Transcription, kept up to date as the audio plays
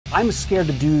I'm scared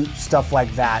to do stuff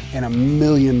like that in $1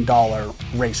 million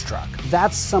race truck.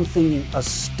 That's something a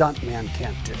stuntman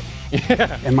can't do.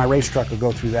 Yeah. And my race truck will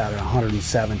go through that at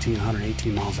 117,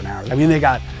 118 miles an hour. I mean, they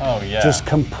got just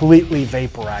completely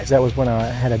vaporized. That was when I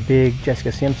had a big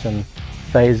Jessica Simpson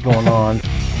phase going on.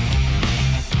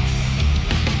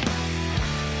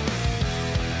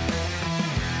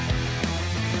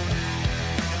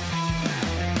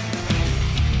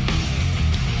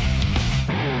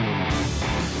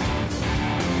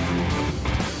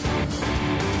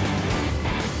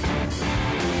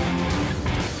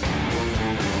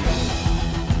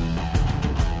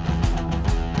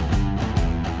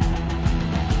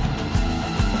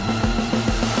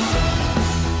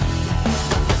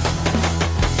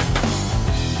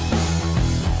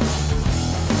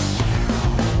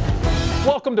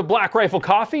 Welcome to Black Rifle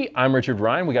Coffee. I'm Richard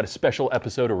Ryan. We got a special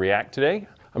episode of React today.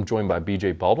 I'm joined by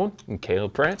BJ Baldwin and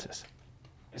Caleb Francis.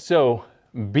 So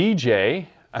BJ,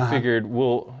 I figured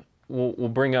we'll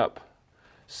bring up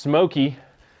Smokey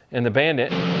and the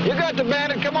Bandit. You got the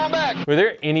Bandit, come on back. Were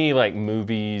there any like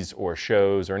movies or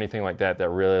shows or anything like that that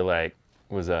really like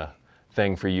was a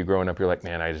thing for you growing up? You're like,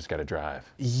 man, I just gotta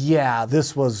drive. Yeah,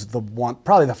 this was the one,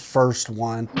 probably the first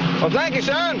one. Well, thank you,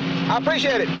 son. I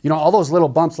appreciate it. You know, all those little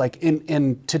bumps, like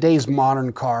in today's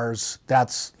modern cars,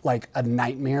 that's like a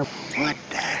nightmare. What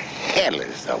the hell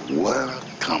is the world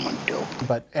coming to?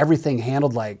 But everything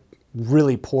handled like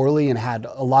really poorly and had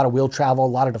a lot of wheel travel, a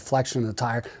lot of deflection in the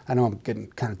tire. I know I'm getting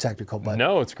kind of technical, but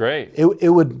No, it's great. it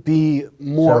would be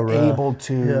more So rough. able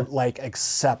to like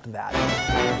accept that.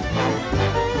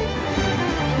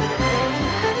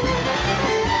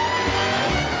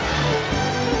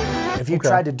 If you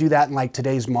tried to do that in like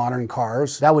today's modern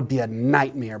cars, that would be a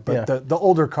nightmare. But the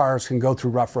older cars can go through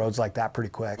rough roads like that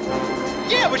pretty quick.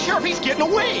 Yeah, but Sheriff, he's getting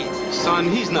away. Son,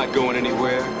 he's not going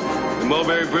anywhere. The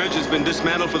Mulberry Bridge has been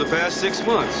dismantled for the past 6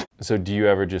 months. So do you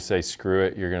ever just say, screw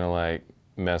it, you're gonna like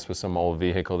mess with some old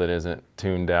vehicle that isn't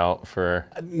tuned out for...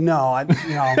 No,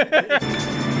 you know.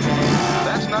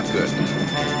 That's not good.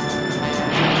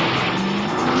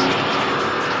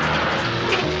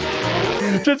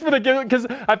 Just for the, because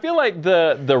I feel like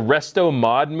the resto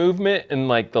mod movement in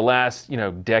like the last, you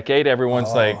know, decade,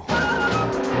 everyone's like...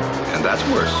 And that's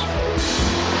worse.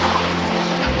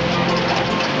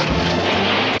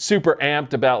 super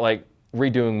amped about like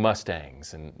redoing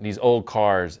Mustangs and these old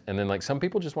cars, and then like some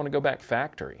people just want to go back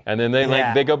factory, and then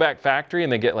they go back factory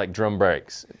and they get like drum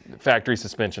brakes, factory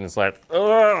suspension. It's like,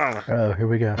 ugh. Oh, here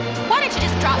we go. Why don't you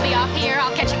just drop me off here?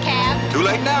 I'll catch a cab. Too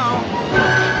late now.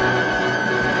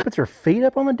 Puts her feet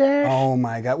up on the dash? Oh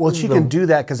my God. Well, she can do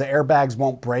that because the airbags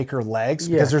won't break her legs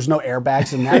because there's no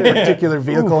airbags in that particular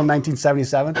vehicle in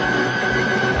 1977.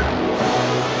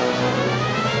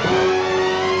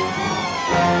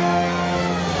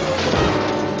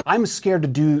 I'm scared to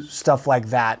do stuff like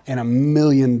that in $1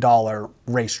 million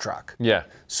race truck. Yeah.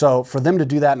 So for them to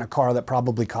do that in a car that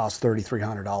probably costs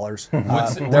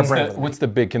 $3,300, What's the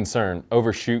big concern?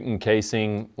 Overshooting,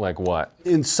 casing, like what?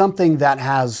 in something that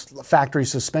has factory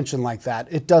suspension like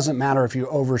that, it doesn't matter if you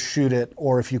overshoot it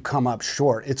or if you come up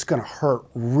short. It's going to hurt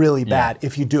really bad.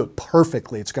 If you do it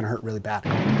perfectly, it's going to hurt really bad.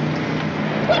 We did it!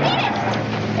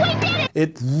 We did it!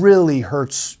 It really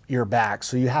hurts your back,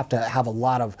 so you have to have a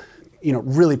lot of, you know,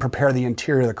 really prepare the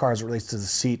interior of the car as it relates to the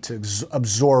seat to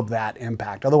absorb that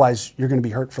impact. Otherwise, you're going to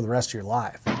be hurt for the rest of your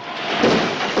life.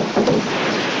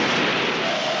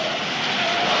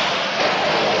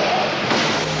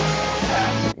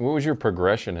 What was your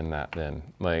progression in that then?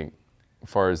 Like, as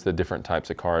far as the different types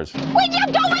of cars? We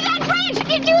jumped over that bridge!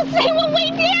 Did you see what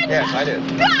we did? Yes, I did.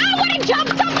 I want to jump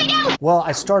something else! Well,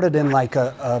 I started in like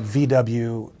a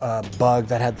VW Bug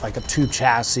that had like a tube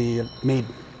chassis. It made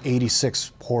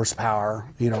 86 horsepower.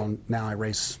 You know, now I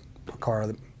race a car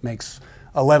that makes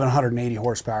 1,180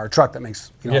 horsepower, a truck that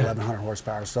makes, you know, 1,100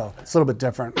 horsepower. So it's a little bit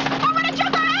different. I want to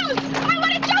jump a house! I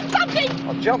want to jump something!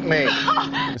 Well, jump me.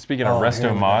 Speaking of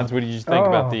resto mods, what did you think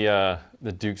about the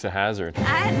Dukes of Hazzard? I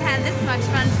hadn't had this much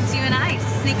fun since you and I used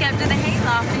to sneak up to the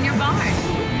hayloft in your barn.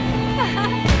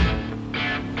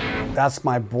 That's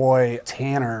my boy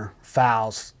Tanner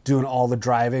Faust doing all the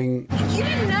driving. You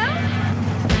didn't know?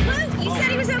 Well, you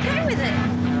said he was okay with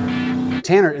it.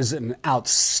 Tanner is an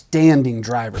outstanding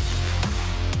driver.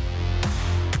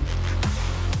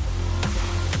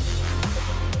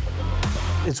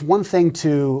 It's one thing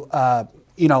to,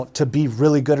 you know, to be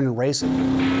really good in a race. Look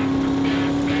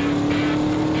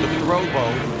at the road, Bo.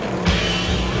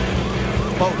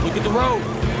 Bo, look at the road.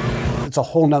 It's a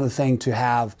whole nother thing to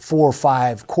have 4 or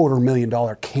 5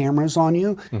 $250,000 cameras on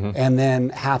you and then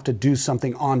have to do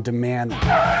something on demand.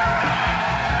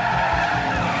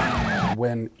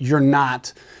 when you're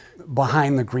not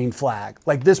behind the green flag.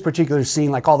 Like this particular scene,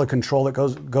 like all the control that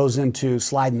goes into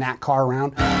sliding that car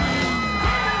around.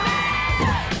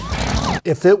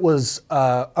 If it was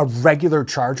a regular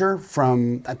Charger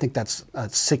from, I think that's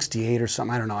 68 or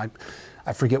something, I don't know,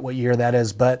 I forget what year that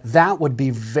is, but that would be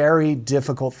very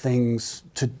difficult things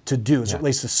to do, at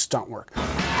least the stunt work.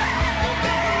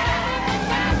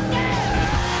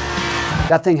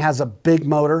 That thing has a big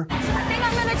motor. I think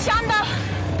I'm gonna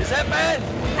chanda. Is that bad?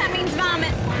 That means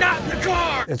vomit. Not in the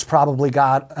car! It's probably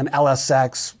got an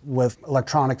LSX with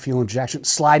electronic fuel injection.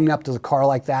 Sliding up to the car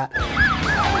like that.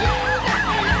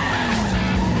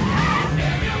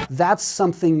 That's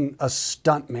something a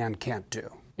stuntman can't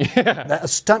do. Yeah. A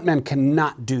stuntman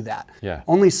cannot do that. Yeah.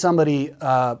 Only somebody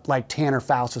like Tanner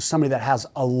Faust is somebody that has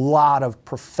a lot of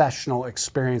professional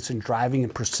experience in driving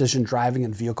and precision driving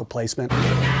and vehicle placement.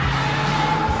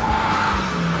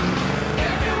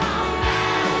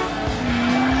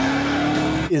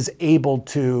 Is able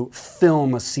to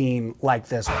film a scene like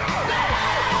this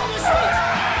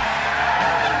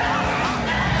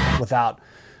without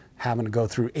having to go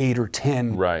through 8 or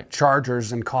 10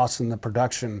 Chargers and costing the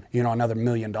production, you know, another $1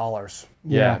 million.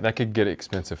 Yeah, that could get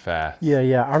expensive fast.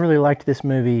 Yeah. I really liked this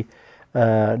movie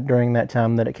during that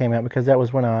time that it came out because that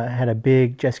was when I had a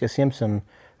big Jessica Simpson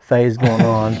phase going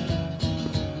on.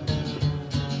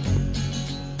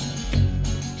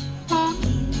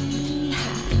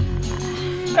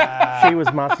 She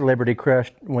was my celebrity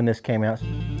crush when this came out.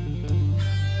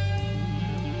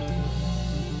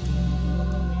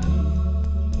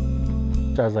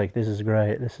 So I was like, this is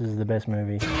great. This is the best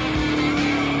movie. Can you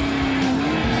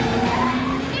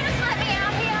just let me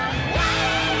out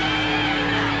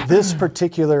here? This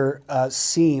particular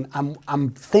scene, I'm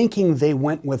thinking they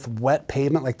went with wet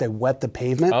pavement, like they wet the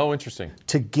pavement. Oh, interesting.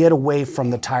 To get away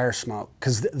from the tire smoke.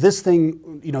 Because this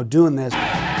thing, you know, doing this.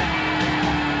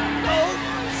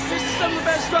 This is some of the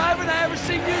best driving I ever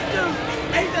seen you do.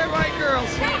 Ain't that right, girls?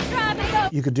 Thanks,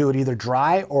 Robbie. You could do it either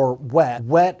dry or wet.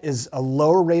 Wet is a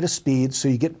lower rate of speed, so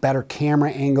you get better camera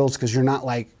angles because you're not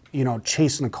like, you know,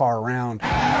 chasing the car around. We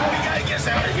gotta get us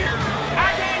out of here.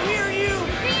 I can't hear you.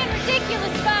 Being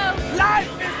ridiculous, Bo. Life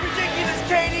is ridiculous,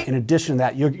 Katie. In addition to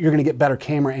that, you're going to get better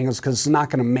camera angles because it's not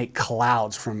going to make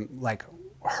clouds from like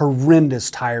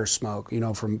horrendous tire smoke, you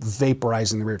know, from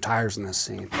vaporizing the rear tires in this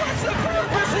scene. What's the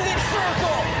purpose of this circle?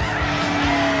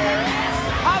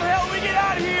 How the hell do we get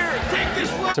out of here? Take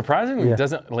this road. Surprisingly, it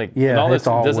doesn't like Yeah, all this it's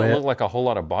all doesn't wet. look like a whole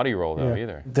lot of body roll though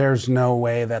either. There's no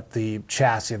way that the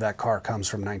chassis of that car comes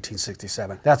from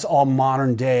 1967. That's all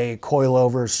modern day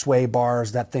coilovers, sway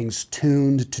bars. That thing's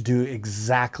tuned to do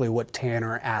exactly what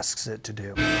Tanner asks it to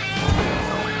do.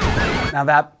 Now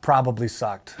that probably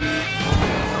sucked. Oh,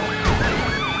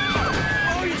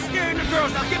 you're scaring the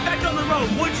girls. Now get back on the road,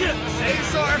 would you? Say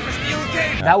sorry for stealing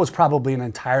Katie. That was probably an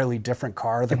entirely different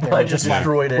car that they were just like,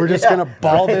 destroyed it. we're just gonna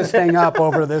ball this thing up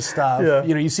over this stuff. Yeah.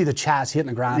 You know, you see the chassis hitting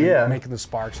the ground and making the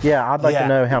sparks. Yeah, I'd like Yeah. to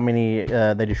know how many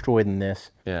they destroyed in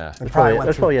this. Yeah. They probably went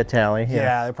There's through- probably a tally.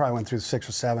 Yeah, they probably went through 6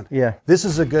 or 7. Yeah. This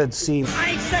is a good scene.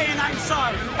 I ain't saying I'm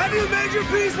sorry. Have you made your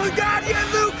peace with God yet,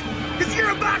 Luke? Because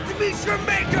you're about to meet your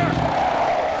maker.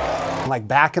 Like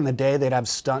back in the day, they'd have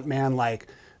stuntman like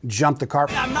jump the car.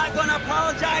 I'm not going to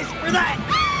apologize for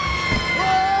that.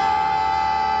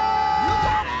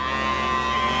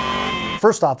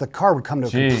 First off, the car would come to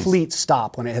a Jeez. complete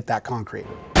stop when it hit that concrete.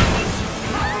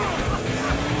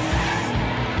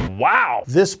 Wow.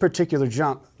 This particular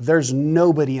jump, there's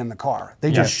nobody in the car.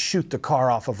 They just shoot the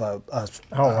car off of a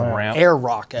Ramp. air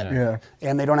rocket. Yeah.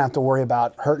 And they don't have to worry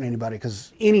about hurting anybody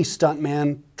because any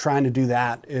stuntman trying to do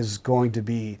that is going to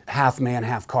be half man,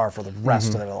 half car for the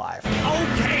rest of their life.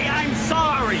 Okay, I'm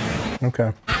sorry.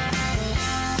 Okay.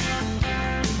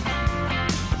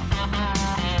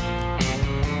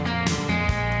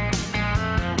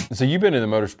 So you've been in the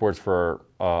motorsports for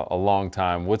a long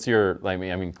time. What's your, like,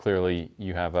 I mean, clearly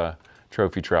you have a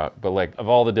trophy truck, but like of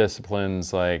all the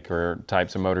disciplines, like, or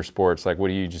types of motorsports, like what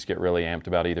do you just get really amped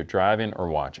about, either driving or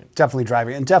watching? Definitely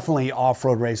driving, and definitely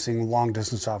off-road racing,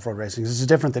 long-distance off-road racing. This is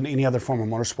different than any other form of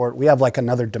motorsport. We have like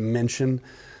another dimension,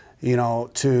 you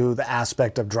know, to the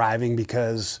aspect of driving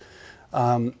because,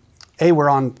 A, we're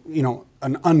on, you know,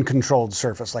 an uncontrolled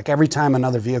surface. Like every time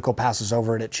another vehicle passes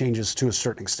over it, it changes to a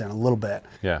certain extent, a little bit.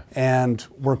 Yeah. And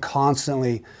we're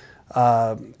constantly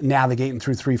navigating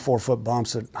through 3-4 foot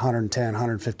bumps at 110,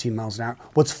 115 miles an hour.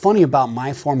 What's funny about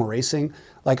my form of racing,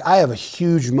 like I have a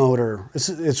huge motor.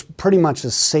 It's pretty much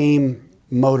the same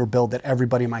motor build that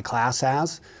everybody in my class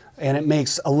has, and it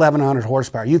makes 1,100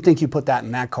 horsepower. You'd think you put that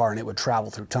in that car and it would travel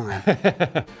through time.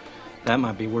 That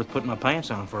might be worth putting my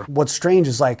pants on for. What's strange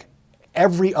is like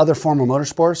Every other form of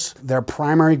motorsports, their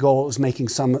primary goal is making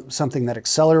something that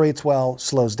accelerates well,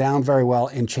 slows down very well,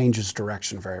 and changes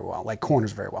direction very well, like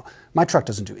corners very well. My truck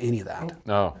doesn't do any of that.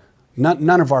 No.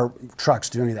 None of our trucks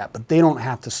do any of that, but they don't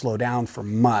have to slow down for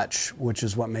much, which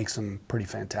is what makes them pretty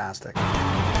fantastic.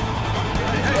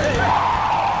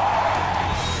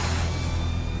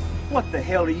 What the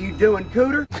hell are you doing,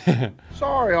 Cooter?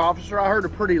 Sorry, officer. I heard a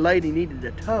pretty lady needed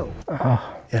a tow.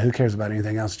 Yeah, who cares about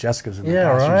anything else? Jessica's in the Yeah,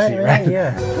 passenger right, seat, man, right?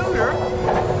 yeah. Cooter?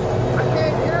 I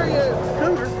can't hear you.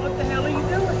 Cooter, what the hell are you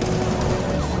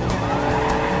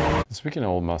doing? Speaking of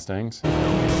old Mustangs.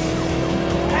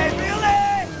 Hey,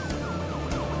 Billy!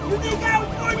 You think I was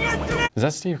born yesterday? Is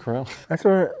that Steve Carell? That's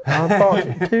what I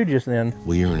thought too just then.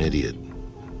 Well, you're an idiot.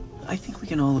 I think we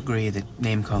can all agree that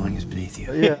name calling is beneath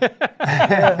you. Yeah.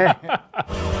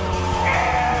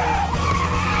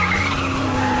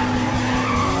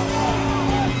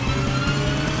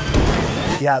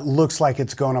 Yeah, it looks like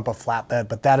it's going up a flatbed,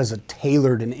 but that is a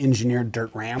tailored and engineered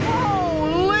dirt ramp.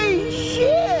 Holy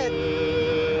shit!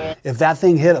 If that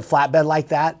thing hit a flatbed like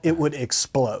that, it would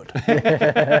explode.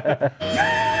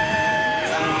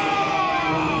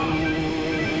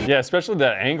 Yeah, especially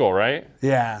that angle, right?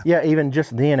 Yeah. Yeah, even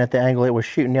just then at the angle it was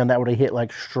shooting down, that would have hit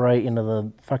like straight into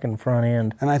the fucking front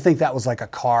end. And I think that was like a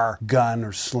car gun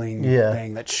or sling Yeah.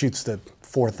 thing that shoots the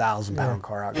 4,000-pound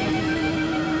car out.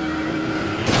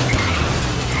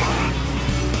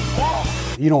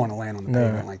 You don't want to land on the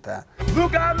pavement like that.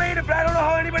 Luke, I made it, but I don't know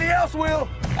how anybody else will.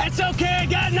 That's okay, I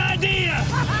got an idea.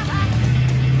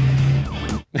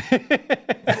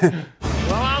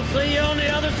 Well, I'll see you on the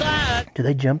other side. Did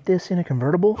they jump this in a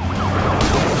convertible?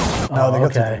 No, they go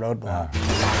through okay. the roadblock.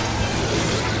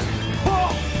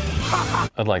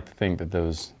 I'd like to think that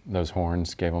those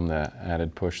horns gave them the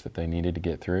added push that they needed to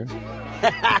get through.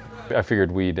 I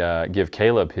figured we'd give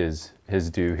Caleb his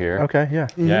due here. Okay, yeah.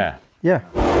 Yeah. Yeah.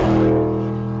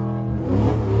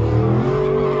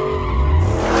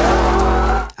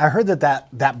 I heard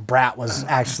that Brat was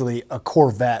actually a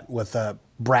Corvette with a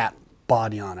Brat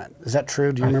body on it. Is that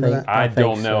true? Do you remember that? I think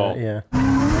don't so, know. yeah.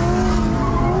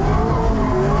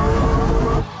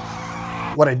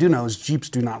 What I do know is Jeeps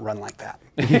do not run like that.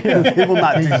 They will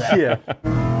not do that. Yeah.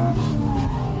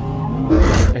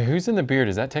 Hey, who's in the beard?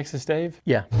 Is that Texas Dave?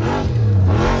 Yeah.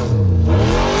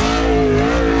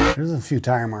 There's a few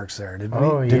tire marks there. Did we,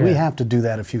 Oh, did we yeah. have to do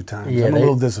that a few times? Yeah, I'm a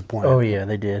little disappointed. Oh yeah,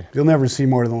 they did. You'll never see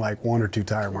more than like 1 or 2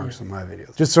 tire marks in my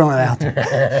videos. Just throwing it out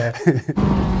there.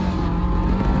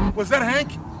 Was that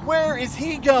Hank? Where is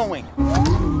he going?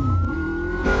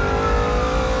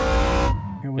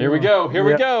 Here we go. Here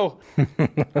we Yep. go.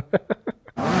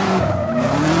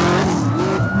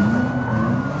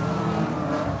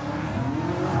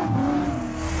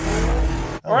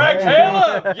 All right,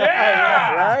 Caleb.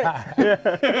 Yeah.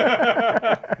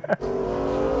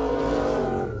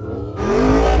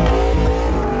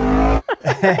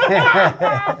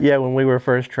 Yeah, when we were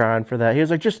first trying for that, he was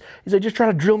like, just try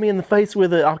to drill me in the face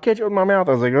with it. I'll catch it with my mouth.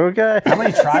 I was like, okay. How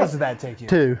many tries did that take you?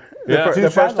 2. Yeah. Two The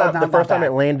tries? first time, Not the first time bad.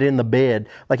 it landed in the bed,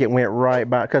 like it went right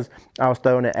by, because I was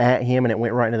throwing it at him and it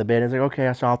went right into the bed. It's like, okay,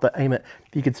 I saw the aim it.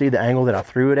 You could see the angle that I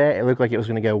threw it at. It looked like it was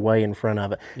going to go way in front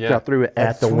of it. So Yeah. I threw it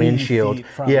at the 3 windshield. feet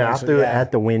from Yeah, you, I so threw it yeah.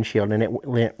 at the windshield and it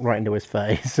went right into his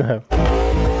face. So.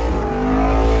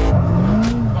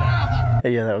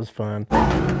 Yeah, that was fun.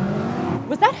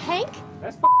 Was that Hank?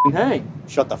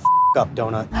 Shut the up,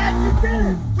 donut.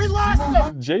 We lost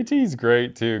him. JT's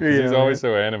great too, because he's Yeah. always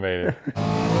so animated.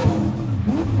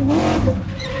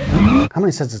 How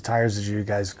many sets of tires did you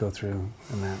guys go through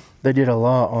in that? They did a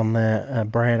lot on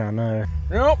that Brad, I know.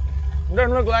 Nope,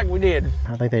 doesn't look like we did.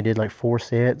 I think they did like 4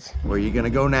 sets. Where are you gonna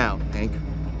go now, Hank?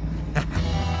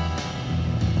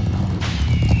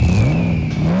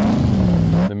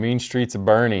 The mean streets of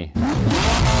Bernie.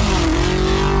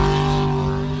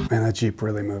 Man, that Jeep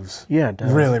really moves. Yeah, it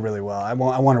does. Really, really well. I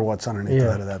wonder what's underneath the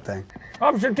Yeah. hood of that thing.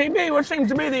 Officer TB, what seems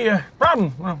to be the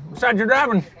problem? Well, besides your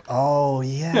driving. Oh,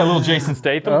 yeah. Yeah, little Jason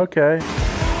Statham. Okay.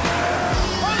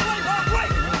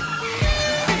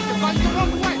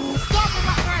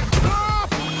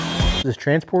 This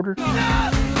transporter?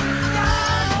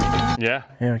 Yeah.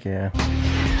 Heck yeah.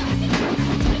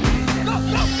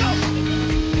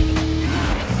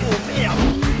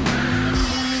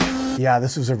 Yeah,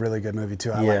 this was a really good movie,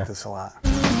 too. I Yeah. like this a lot.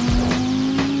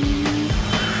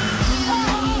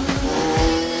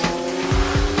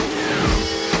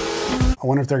 I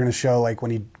wonder if they're going to show, like,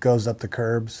 when he goes up the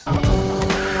curbs. See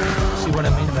what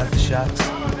I mean about the shots?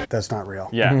 That's not real.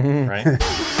 Yeah, right?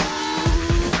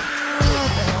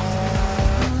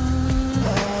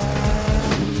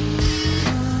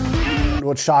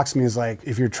 What shocks me is, like,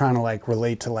 if you're trying to, like,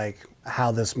 relate to, like,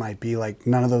 how this might be. Like,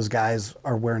 none of those guys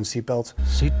are wearing seatbelts.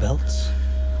 Seatbelts?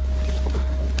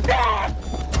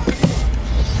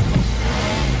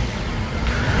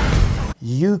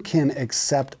 You can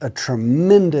accept a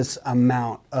tremendous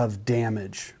amount of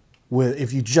damage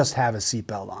if you just have a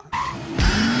seatbelt on.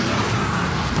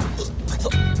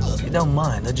 You don't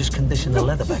mind, I just conditioned the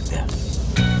leather back there.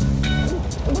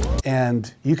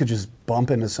 And you could just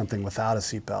bump into something without a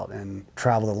seatbelt and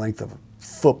travel the length of a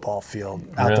football field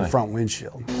out the front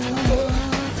windshield.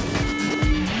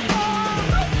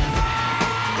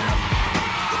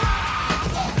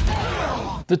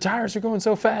 The tires are going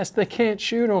so fast they can't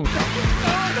shoot them.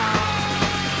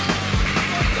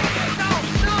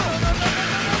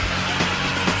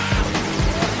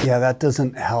 Yeah, that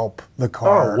doesn't help the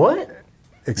car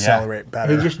accelerate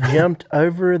better. He just jumped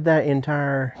over that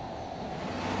entire...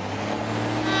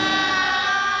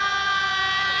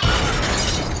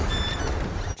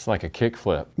 It's like a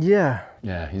kickflip. Yeah.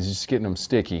 Yeah, he's just getting them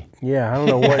sticky. Yeah, I don't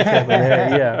know what's happening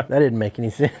there. Yeah, that didn't make any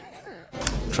sense.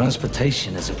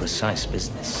 Transportation is a precise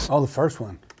business. Oh, the first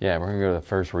one. Yeah, we're gonna go to the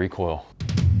first recoil.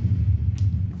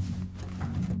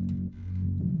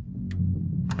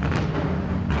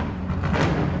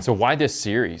 So why this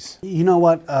series? You know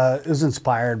what? It was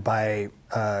inspired by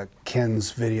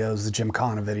Ken's videos, the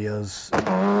Gymkhana videos.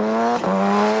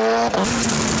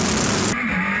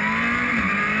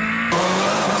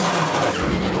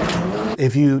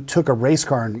 If you took a race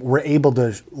car and were able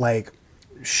to like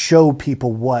show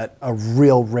people what a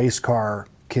real race car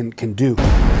can do.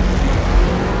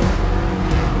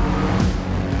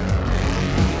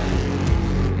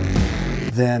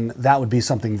 Then that would be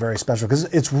something very special, because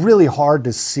it's really hard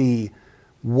to see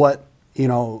what, you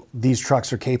know, these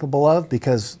trucks are capable of,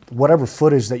 because whatever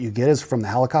footage that you get is from the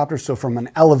helicopter. So from an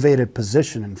elevated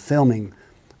position and filming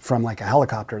from like a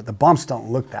helicopter, the bumps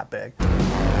don't look that big.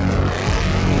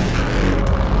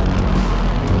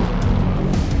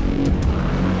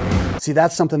 See,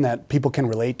 that's something that people can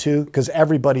relate to, because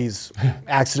everybody's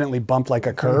accidentally bumped like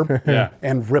a curb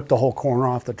and ripped the whole corner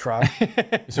off the truck.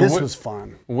 So this was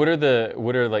fun. What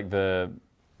are like the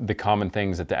common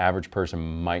things that the average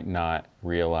person might not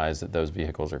realize that those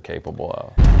vehicles are capable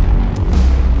of?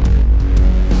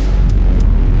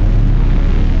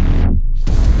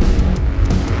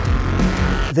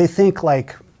 They think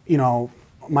like, you know,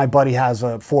 my buddy has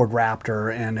a Ford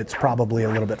Raptor and it's probably a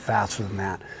little bit faster than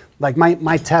that. Like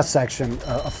my test section,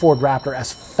 a Ford Raptor,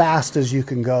 as fast as you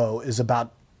can go, is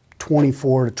about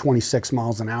 24 to 26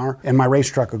 miles an hour. And my race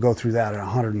truck will go through that at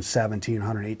 117,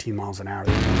 118 miles an hour.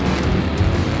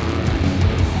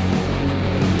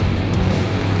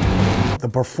 The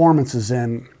performance is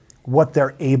in what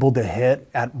they're able to hit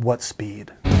at what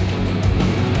speed.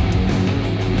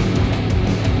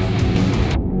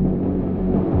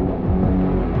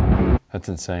 That's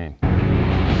insane.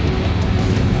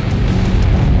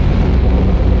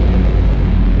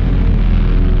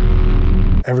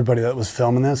 Everybody that was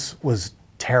filming this was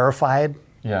terrified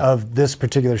of this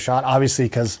particular shot, obviously,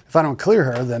 because if I don't clear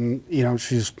her, then, you know,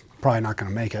 she's probably not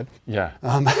going to make it. Yeah.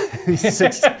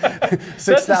 6,000 That's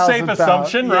a safe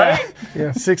assumption, right?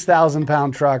 Yeah. 6,000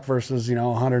 pound truck versus, you know,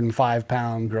 105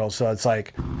 pound girl. So it's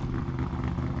like,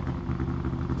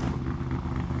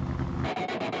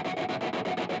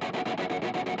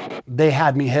 they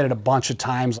had me hit it a bunch of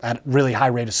times at really high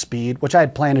rate of speed, which I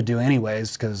had planned to do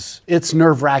anyways, because it's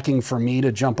nerve-wracking for me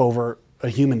to jump over a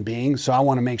human being. So I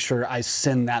want to make sure I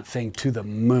send that thing to the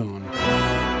moon.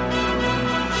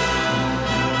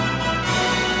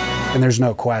 And there's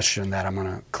no question that I'm going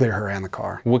to clear her and the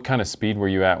car. What kind of speed were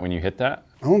you at when you hit that?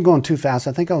 I wasn't going too fast.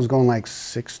 I think I was going like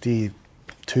 62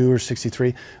 or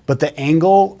 63. But the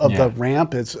angle of the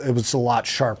ramp, it was a lot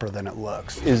sharper than it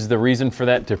looks. Is the reason for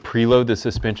that to preload the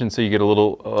suspension so you get a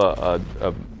little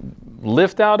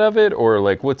lift out of it? Or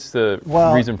like, what's the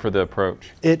reason for the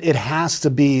approach? It has to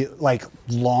be like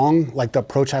long, like the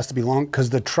approach has to be long, because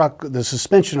the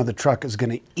suspension of the truck is going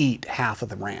to eat half of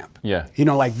the ramp. Yeah. You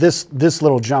know, like this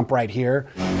little jump right here.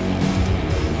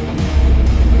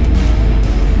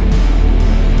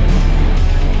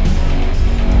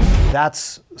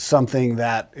 That's something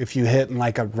that if you hit in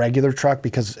like a regular truck,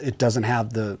 because it doesn't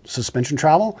have the suspension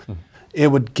travel, it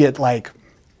would get like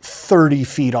 30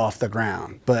 feet off the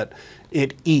ground, but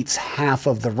it eats half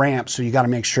of the ramp, so you got to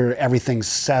make sure everything's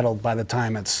settled by the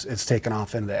time it's taken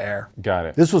off into the air. Got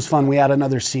it. This was fun. We had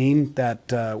another scene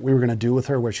that we were going to do with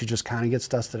her where she just kind of gets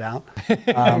dusted out. She's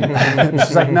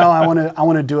like, no, I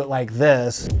want to do it like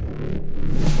this.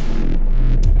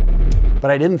 But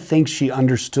I didn't think she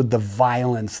understood the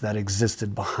violence that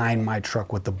existed behind my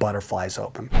truck with the butterflies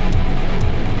open.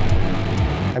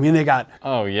 I mean, they got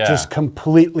just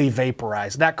completely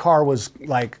vaporized. That car was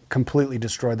like completely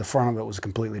destroyed. The front of it was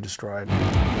completely destroyed.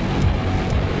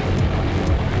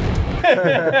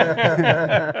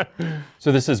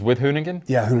 So this is with Hoonigan?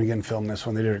 Yeah, Hoonigan filmed this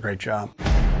one. They did a great job.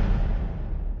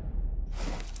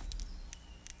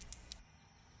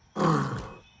 Of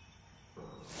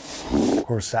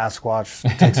course,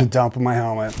 Sasquatch takes a dump in my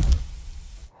helmet.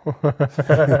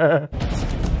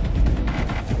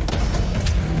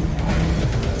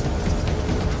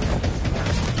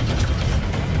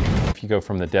 If you go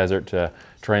from the desert to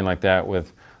terrain like that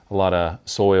with a lot of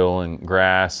soil and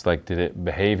grass, like did it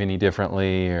behave any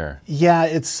differently or? Yeah,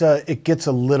 it gets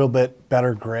a little bit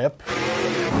better grip.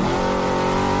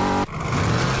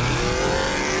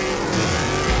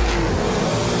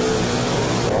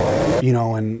 You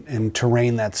know, in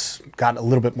terrain that's got a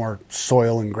little bit more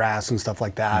soil and grass and stuff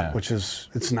like that, which is,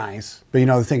 it's nice. But you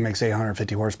know, the thing makes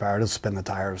 850 horsepower. It'll spin the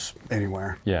tires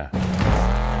anywhere. Yeah.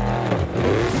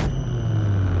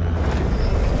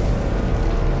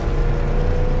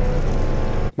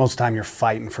 Most of the time you're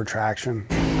fighting for traction.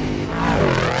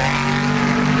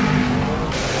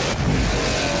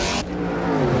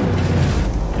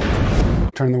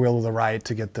 Turn the wheel to the right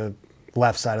to get the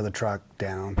left side of the truck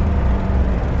down.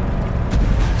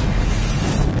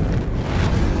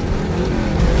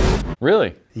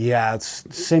 Really? Yeah, it's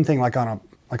the same thing like on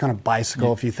a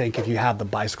bicycle. If you have the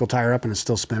bicycle tire up and it's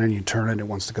still spinning, you turn it, it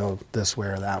wants to go this way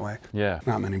or that way. Yeah.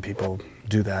 Not many people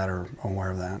do that or are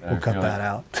aware of that. We'll cut that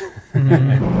out.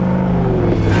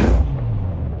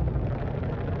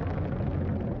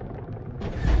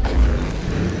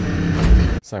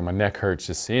 It's like my neck hurts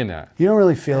just seeing that. You don't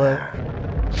really feel it.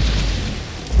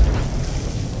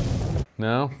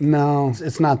 No? No,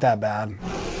 it's not that bad.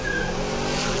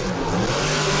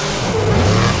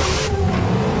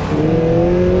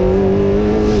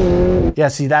 Yeah,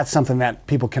 see, that's something that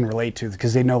people can relate to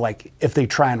because they know, like, if they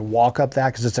try and walk up that,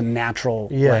 because it's a natural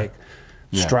like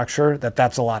structure,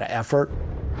 that's a lot of effort.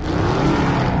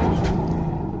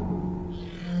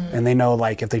 And they know,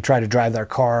 like, if they try to drive their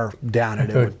car down it,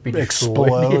 it would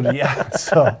explode. Yeah.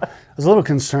 So I was a little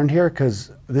concerned here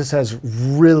because this has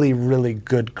really, really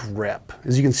good grip.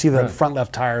 As you can see, the front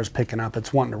left tire is picking up.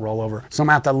 It's wanting to roll over. So I'm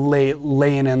going to have to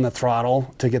laying in the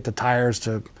throttle to get the tires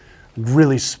to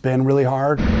really spin really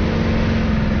hard.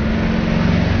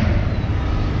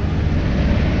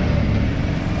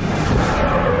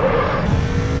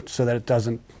 So that it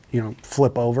doesn't, you know,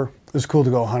 flip over. It was cool to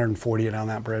go 140 down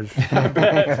that bridge.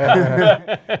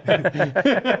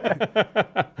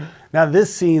 Now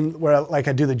this scene where like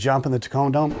I do the jump in the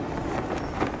Tacoma Dome.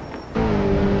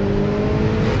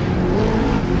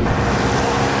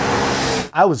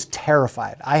 I was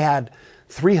terrified. I had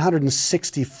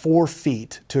 364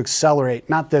 feet to accelerate,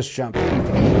 not this jump.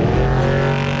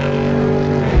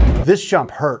 This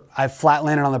jump hurt. I flat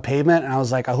landed on the pavement and I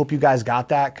was like, I hope you guys got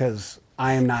that because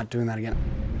I am not doing that again.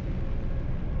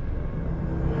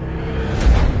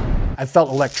 I felt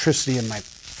electricity in my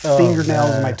fingernails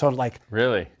and my toe. Like,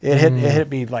 really? It hit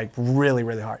me like really,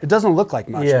 really hard. It doesn't look like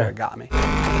much, but it got me.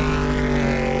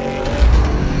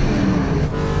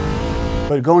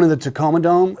 But going to the Tacoma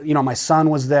Dome, you know, my son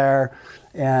was there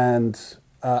and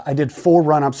I did 4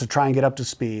 run-ups to try and get up to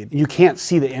speed. You can't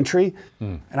see the entry.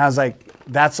 And I was like,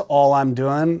 that's all I'm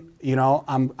doing. You know,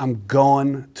 I'm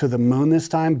going to the moon this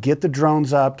time. Get the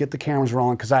drones up, get the cameras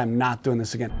rolling, because I am not doing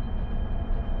this again.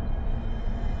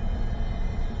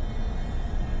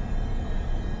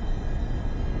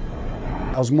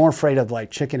 I was more afraid of like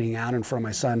chickening out in front of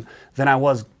my son than I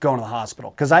was going to the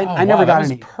hospital. Because I never got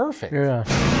any. Perfect. Yeah.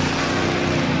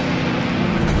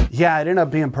 Yeah, it ended up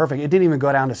being perfect. It didn't even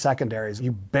go down to secondaries.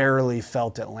 You barely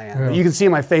felt it land. Yeah. You can see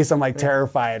in my face, I'm like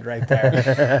terrified right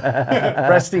there.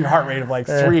 Resting heart rate of like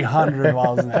 300 while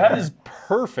I was in there. That is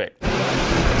perfect.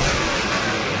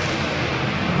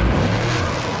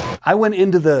 I went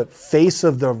into the face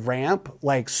of the ramp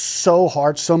like so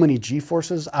hard, so many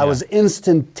G-forces. I was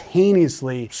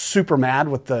instantaneously super mad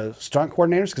with the stunt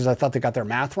coordinators because I thought they got their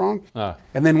math wrong.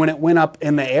 And then when it went up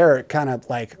in the air, it kind of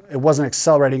like, it wasn't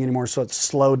accelerating anymore, so it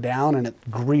slowed down and it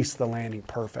greased the landing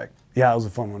perfect. Yeah, it was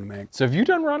a fun one to make. So have you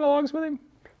done ride-alongs with him?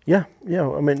 Yeah.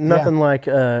 I mean, nothing like,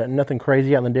 nothing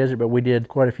crazy out in the desert, but we did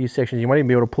quite a few sections. You might even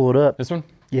be able to pull it up. This one?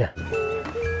 Yeah.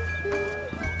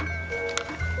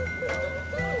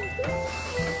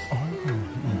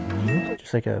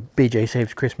 Like a BJ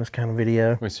Saves Christmas kind of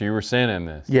video. Wait, so you were Santa in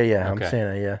this? Yeah, okay. I'm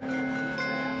Santa, yeah.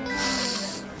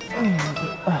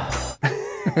 Oh,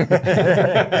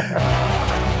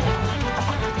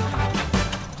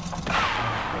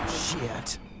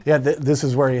 shit. Yeah, this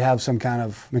is where you have some kind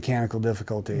of mechanical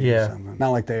difficulty. Yeah. Or something. Not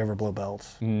like they ever blow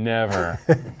belts. Never.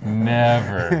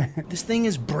 Never. This thing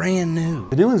is brand new.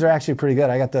 The new ones are actually pretty good.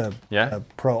 I got the Yeah?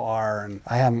 Pro R, and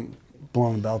I haven't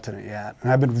blown a belt in it yet.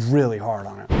 And I've been really hard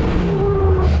on it.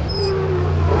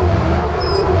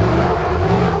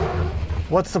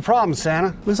 What's the problem,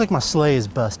 Santa? Looks like my sleigh is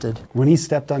busted. When he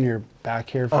stepped on your back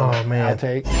here for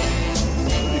outtake.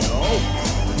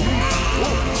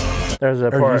 There's a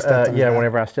Or you part, stepped on his back.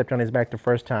 whenever I stepped on his back the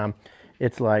first time,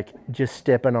 it's like just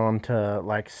stepping onto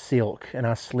like silk, and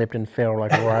I slipped and fell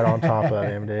like right on top of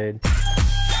him, dude.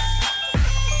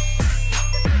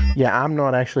 Yeah, I'm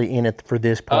not actually in it for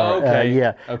this part. Oh, okay.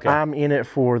 Yeah, Okay. I'm in it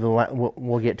for the.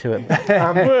 We'll get to it.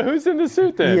 Well, who's in the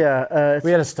suit then? Yeah,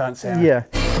 We had a stunt, Santa. yeah.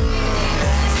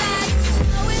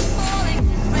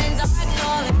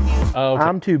 Oh, okay.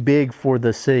 I'm too big for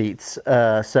the seats,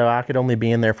 so I could only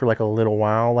be in there for like a little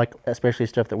while, like especially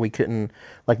stuff that we couldn't,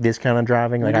 like this kind of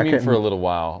driving. What Like do you I mean for a couldn't, little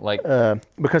while? Like,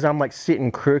 because I'm like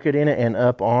sitting crooked in it and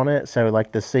up on it, so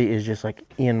like the seat is just like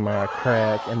in my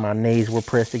crack, and my knees were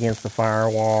pressed against the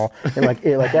firewall, and like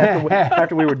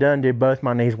after we were done, dude, both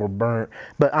my knees were burnt.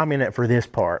 But I'm in it for this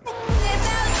part.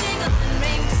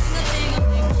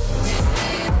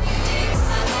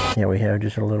 Yeah, we have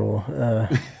just a little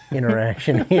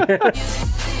interaction here.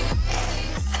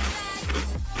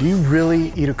 Do you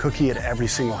really eat a cookie at every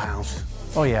single house?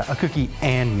 Oh yeah, a cookie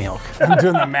and milk. I'm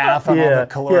doing the math on all Yeah, the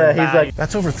caloric yeah, he's value. like-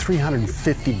 That's over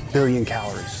 350 billion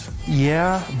calories.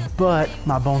 Yeah, but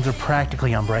my bones are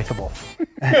practically unbreakable.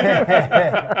 you're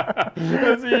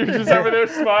just over there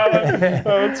smiling.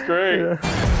 Oh, that's great.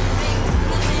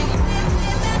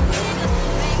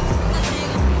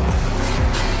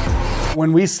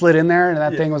 When we slid in there and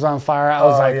that thing was on fire, I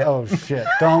was oh shit,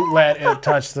 don't let it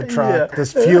touch the truck. Yeah.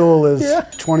 This fuel is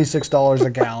 $26 a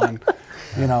gallon.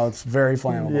 You know, it's very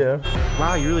flammable. Yeah.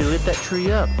 Wow, you really lit that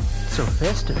tree up. So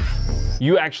festive.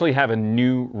 You actually have a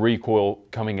new recoil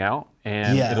coming out,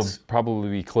 and Yes. it'll probably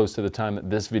be close to the time that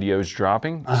this video is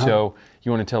dropping. So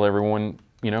you want to tell everyone,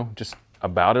 you know, just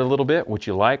about it a little bit, what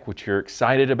you like, what you're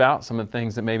excited about, some of the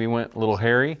things that maybe went a little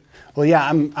hairy. Well, yeah,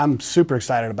 I'm super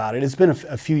excited about it. It's been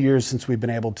a few years since we've been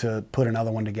able to put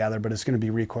another one together, but it's going to be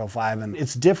Recoil 5, and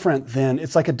it's different than,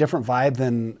 it's like a different vibe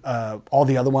than all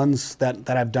the other ones that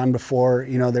I've done before.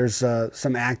 You know, there's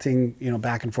some acting, you know,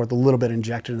 back and forth, a little bit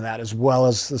injected into that, as well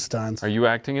as the stunts. Are you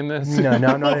acting in this? No, I'm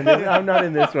not in this. I'm not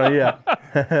in this one.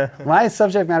 Yeah. My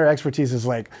subject matter expertise is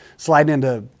like sliding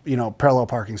into, you know, parallel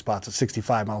parking spots at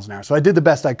 65 miles an hour. So I did the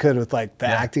best I could with like the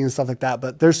acting and stuff like that,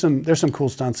 but there's some cool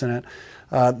stunts in it.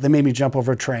 They made me jump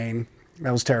over a train.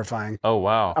 That was terrifying. Oh,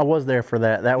 wow. I was there for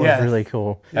that. That was really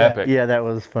cool. Epic. Yeah, that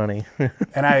was funny.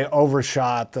 And I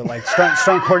overshot. The like stunt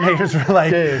coordinators were like,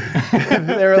 Dude,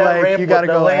 they were that like, ramp you got to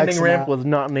the go landing X ramp now. was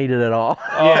not needed at all.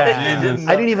 I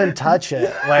didn't even touch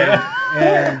it. Like,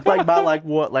 and Like by like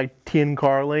what, like 10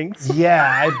 car lengths?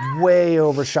 yeah, I way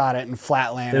overshot it and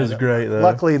flat landed. It was great, though.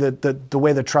 Luckily, the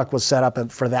way the truck was set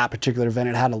up for that particular event,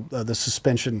 it had the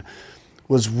suspension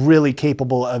was really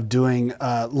capable of doing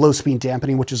low speed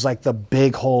dampening, which is like the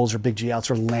big holes or big G-outs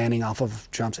are landing off of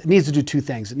jumps. It needs to do two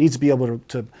things. It needs to be able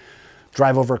to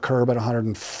drive over a curb at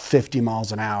 150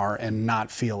 miles an hour and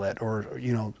not feel it, or,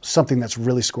 you know, something that's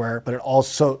really square. But it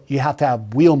also, you have to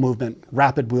have wheel movement,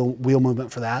 rapid wheel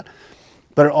movement for that.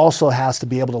 But it also has to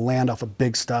be able to land off of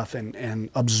big stuff and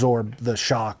absorb the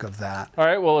shock of that. All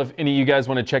right, well, if any of you guys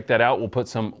want to check that out, we'll put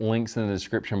some links in the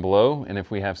description below. And if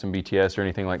we have some BTS or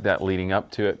anything like that leading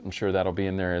up to it, I'm sure that'll be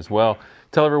in there as well.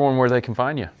 Tell everyone where they can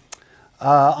find you.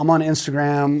 I'm on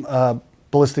Instagram,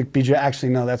 Ballistic BJ, actually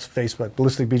no, that's Facebook,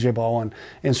 Ballistic BJ Baldwin.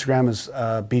 Instagram is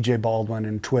BJ Baldwin,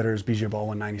 and Twitter is BJ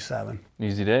Baldwin 97.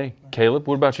 Easy day. Caleb,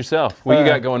 what about yourself? What you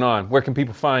got going on? Where can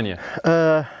people find you?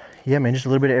 Yeah, man, just a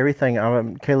little bit of everything.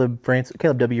 I'm Caleb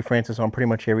W. Francis on pretty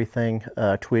much everything.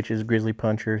 Twitch is Grizzly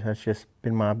Puncher. That's just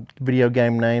been my video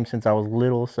game name since I was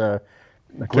little. So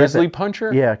I kept Grizzly it.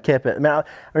 Puncher? Yeah, kept it. Man, I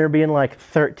remember being like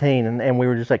 13, and we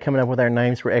were just like coming up with our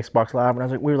names for Xbox Live, and I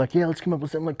was like, we were like, yeah, let's come up with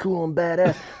something like cool and badass.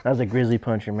 And I was like, Grizzly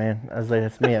Puncher, man. I was like,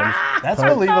 that's me. That's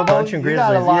believable. Punching You grizzlies.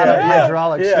 got a lot of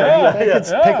hydraulic stuff. I could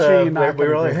picture you knocking We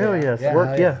were a like, grizzly hell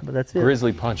out. yes, yeah, but that's it.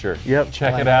 Grizzly Puncher. Yep.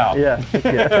 Check it out. Yeah.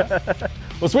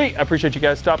 Well, sweet. I appreciate you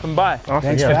guys stopping by. Awesome.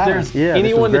 Thanks yeah. for If having there's us. Yeah, this was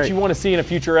anyone that great. you want to see in a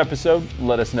future episode,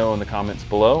 let us know in the comments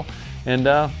below. And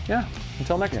yeah,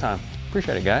 until next time.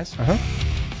 Appreciate it, guys.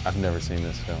 I've never seen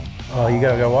this film. Oh, you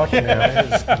gotta go watch it now.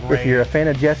 If you're a fan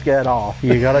of Jessica at all,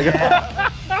 you gotta go.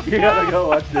 You gotta go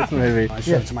watch this movie. I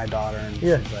showed it to my daughter, and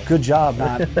she's like, "Good job,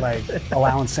 not like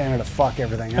allowing Santa to fuck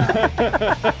everything up."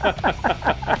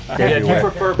 Yeah, do you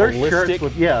prefer ballistic?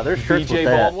 There's shirts BJ with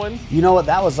that. Baldwin. You know what?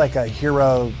 That was like a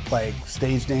hero like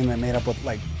stage name that I made up with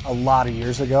like a lot of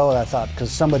years ago. I thought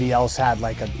because somebody else had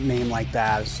like a name like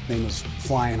that. His name was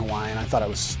Flying Hawaiian. I thought it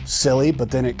was silly,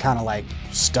 but then it kind of like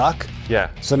stuck. Yeah.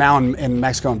 So now in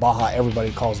Mexico and Baja,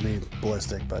 everybody calls me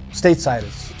Ballistic, but stateside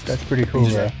is That's pretty cool,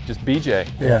 BJ. bro. Just BJ.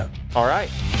 Yeah. All right.